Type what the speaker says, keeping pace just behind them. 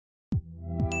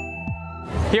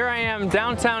Here I am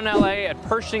downtown LA at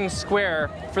Pershing Square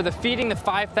for the Feeding the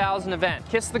 5,000 event.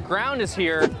 Kiss the Ground is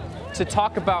here to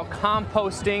talk about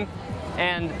composting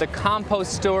and the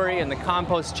compost story and the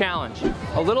compost challenge.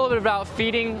 A little bit about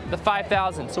Feeding the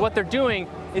 5,000. So what they're doing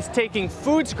is taking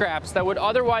food scraps that would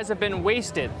otherwise have been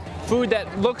wasted, food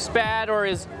that looks bad or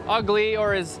is ugly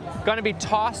or is going to be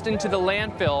tossed into the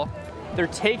landfill. They're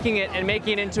taking it and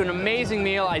making it into an amazing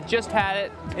meal. I just had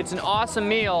it. It's an awesome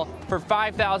meal for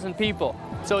 5,000 people.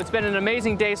 So it's been an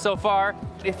amazing day so far.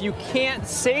 If you can't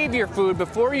save your food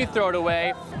before you throw it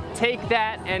away, take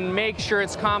that and make sure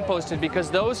it's composted,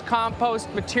 because those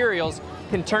compost materials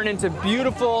can turn into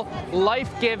beautiful,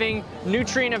 life-giving,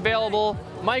 nutrient-available,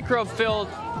 microbe-filled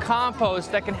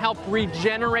compost that can help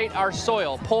regenerate our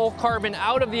soil, pull carbon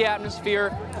out of the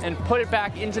atmosphere and put it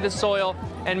back into the soil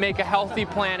and make a healthy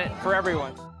planet for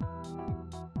everyone.